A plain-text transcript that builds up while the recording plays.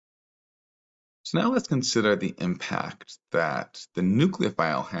So now let's consider the impact that the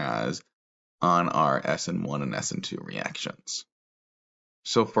nucleophile has on our SN1 and SN2 reactions.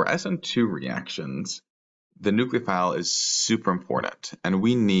 So for SN2 reactions, the nucleophile is super important, and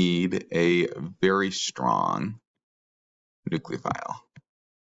we need a very strong nucleophile.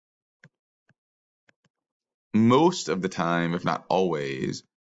 Most of the time, if not always,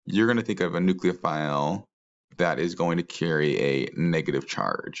 you're going to think of a nucleophile that is going to carry a negative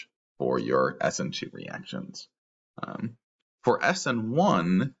charge for your SN2 reactions. For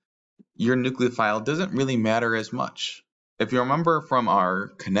SN1, your nucleophile doesn't really matter as much. If you remember from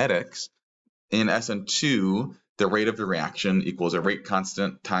our kinetics, in SN2, the rate of the reaction equals a rate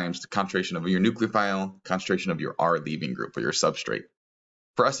constant times the concentration of your nucleophile, concentration of your R leaving group or your substrate.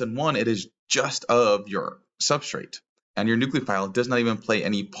 For SN1, it is just of your substrate, and your nucleophile does not even play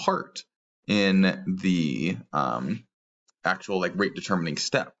any part in the actual rate determining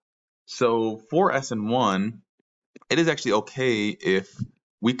step. So for SN1, it is actually okay if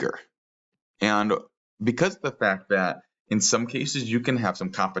weaker. And because of the fact that in some cases you can have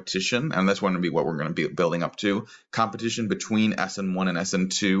some competition, and that's going to be what we're going to be building up to, competition between SN1 and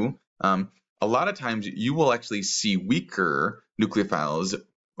SN2, a lot of times you will actually see weaker nucleophiles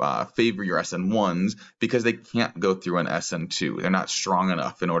favor your SN1s because they can't go through an SN2. They're not strong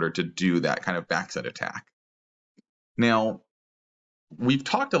enough in order to do that kind of backside attack. Now, we've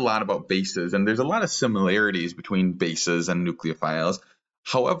talked a lot about bases, and there's a lot of similarities between bases and nucleophiles.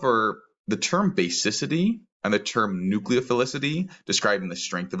 However, the term basicity and the term nucleophilicity, describing the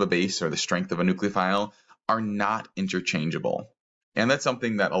strength of a base or the strength of a nucleophile, are not interchangeable. And that's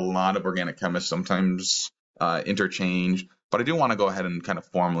something that a lot of organic chemists sometimes interchange, but I do want to go ahead and kind of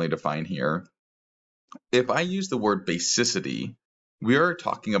formally define here. If I use the word basicity, we are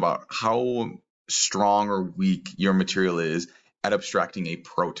talking about how strong or weak your material is at abstracting a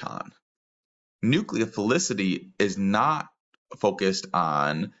proton. Nucleophilicity is not focused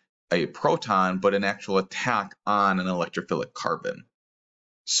on a proton, but an actual attack on an electrophilic carbon.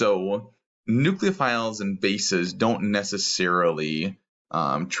 So nucleophiles and bases don't necessarily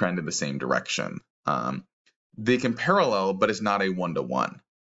trend in the same direction. They can parallel, but it's not a one-to-one.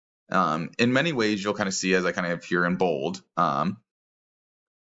 In many ways, you'll kind of see, as I kind of have here in bold,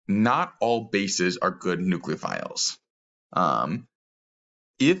 not all bases are good nucleophiles.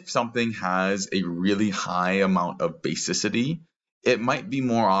 If something has a really high amount of basicity, it might be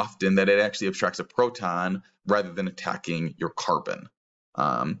more often that it actually abstracts a proton rather than attacking your carbon.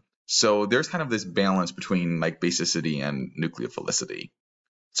 So there's kind of this balance between basicity and nucleophilicity.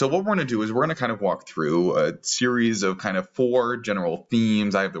 So what we're going to do is we're going to kind of walk through a series of kind of 4 general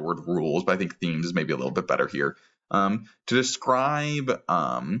themes. I have the word rules, but I think themes is maybe a little bit better here, to describe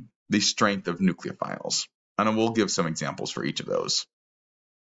the strength of nucleophiles. And we'll give some examples for each of those.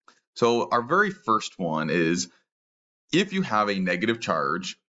 So our very first one is, if you have a negative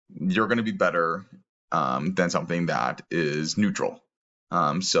charge, you're going to be better than something that is neutral.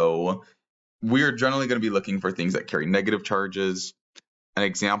 So we're generally going to be looking for things that carry negative charges. An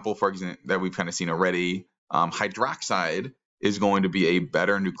example, for example, that we've kind of seen already, hydroxide is going to be a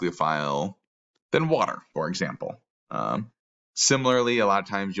better nucleophile than water, for example. Similarly, a lot of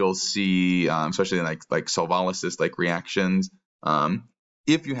times you'll see, especially in like solvolysis reactions,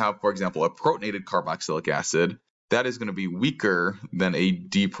 if you have, for example, a protonated carboxylic acid, that is going to be weaker than a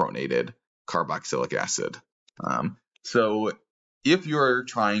deprotonated carboxylic acid. So if you're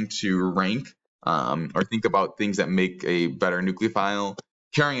trying to rank or think about things that make a better nucleophile,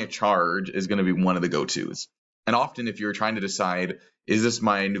 carrying a charge is going to be one of the go-tos. And often if you're trying to decide, is this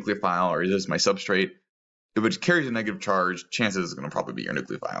my nucleophile or is this my substrate, if it carries a negative charge, chances it's going to probably be your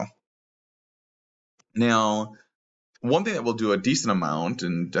nucleophile. Now, one thing that we'll do a decent amount,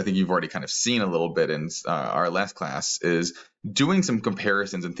 and I think you've already kind of seen a little bit in our last class, is doing some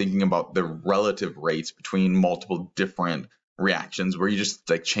comparisons and thinking about the relative rates between multiple different reactions where you just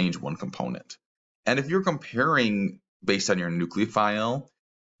change one component. And if you're comparing based on your nucleophile,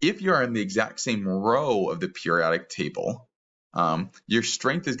 if you're in the exact same row of the periodic table, your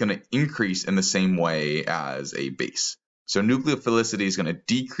strength is going to increase in the same way as a base. So nucleophilicity is going to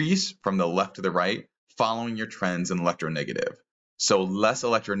decrease from the left to the right, following your trends in electronegative. So less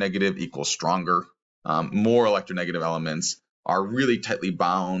electronegative equals stronger. More electronegative elements are really tightly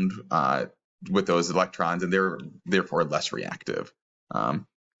bound with those electrons, and they're therefore less reactive.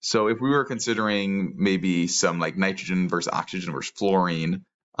 So if we were considering maybe some nitrogen versus oxygen versus fluorine,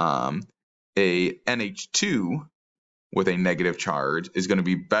 a NH2 with a negative charge is going to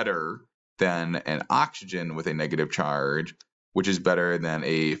be better than an oxygen with a negative charge, which is better than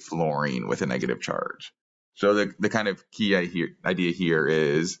a fluorine with a negative charge. So the kind of key idea here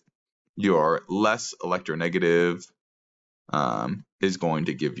is your less electronegative is going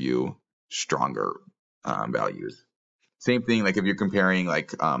to give you stronger values. Same thing, like if you're comparing,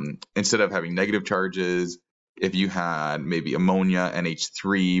 like instead of having negative charges, if you had maybe ammonia,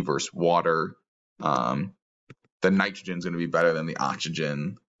 NH3 versus water, the nitrogen is going to be better than the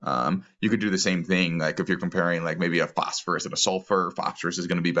oxygen. You could do the same thing, like if you're comparing like maybe a phosphorus and a sulfur, phosphorus is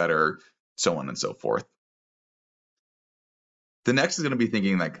going to be better, so on and so forth. The next is going to be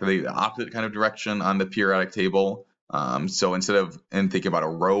thinking like the opposite kind of direction on the periodic table. So instead of thinking about a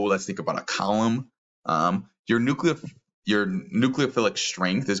row, let's think about a column. Your nucleophilic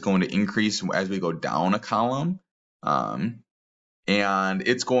strength is going to increase as we go down a column. And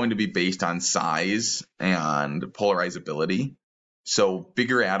it's going to be based on size and polarizability. So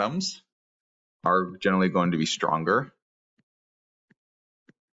bigger atoms are generally going to be stronger.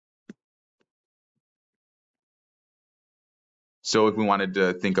 So if we wanted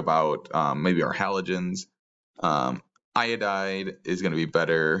to think about maybe our halogens, iodide is going to be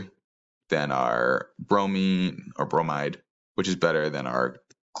better than our bromine or bromide, which is better than our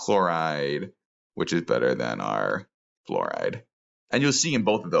chloride, which is better than our fluoride. And you'll see in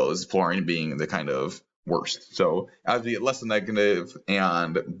both of those, fluorine being the kind of worst. So as we get less negative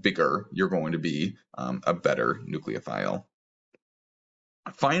and bigger, you're going to be a better nucleophile.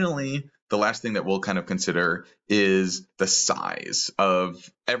 Finally, the last thing that we'll kind of consider is the size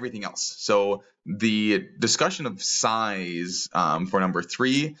of everything else. So the discussion of size for number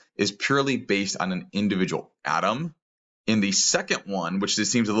 3 is purely based on an individual atom. In the second one, which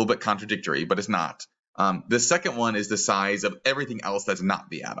this seems a little bit contradictory, but it's not, the second one is the size of everything else that's not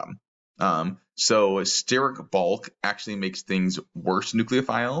the atom. So steric bulk actually makes things worse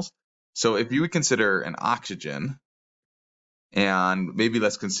nucleophiles. So if you would consider an oxygen, and maybe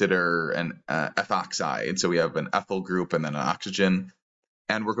let's consider an ethoxide. So we have an ethyl group and then an oxygen.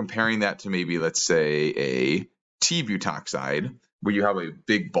 And we're comparing that to maybe, let's say, a T-butoxide, where you have a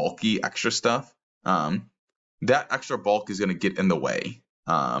big bulky extra stuff. That extra bulk is going to get in the way.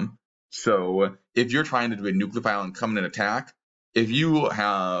 So if you're trying to do a nucleophile and come in and attack, if you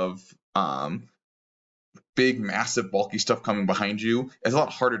have big, massive, bulky stuff coming behind you, it's a lot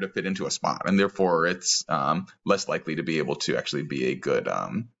harder to fit into a spot, and therefore it's less likely to be able to actually be a good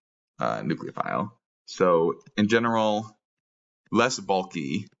nucleophile. So in general, less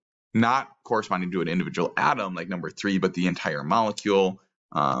bulky, not corresponding to an individual atom like number 3, but the entire molecule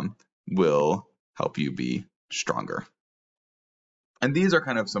will help you be stronger. And these are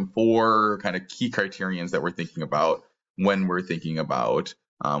kind of some 4 kind of key criterions that we're thinking about when we're thinking about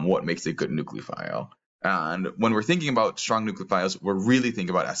what makes a good nucleophile. And when we're thinking about strong nucleophiles, we're really thinking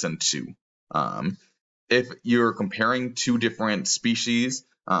about SN2. If you're comparing 2 different species,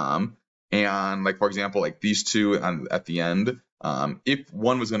 and like for example, like these 2 at the end, if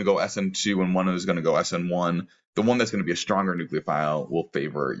one was going to go SN2 and one was going to go SN1, the one that's going to be a stronger nucleophile will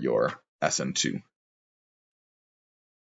favor your SN2.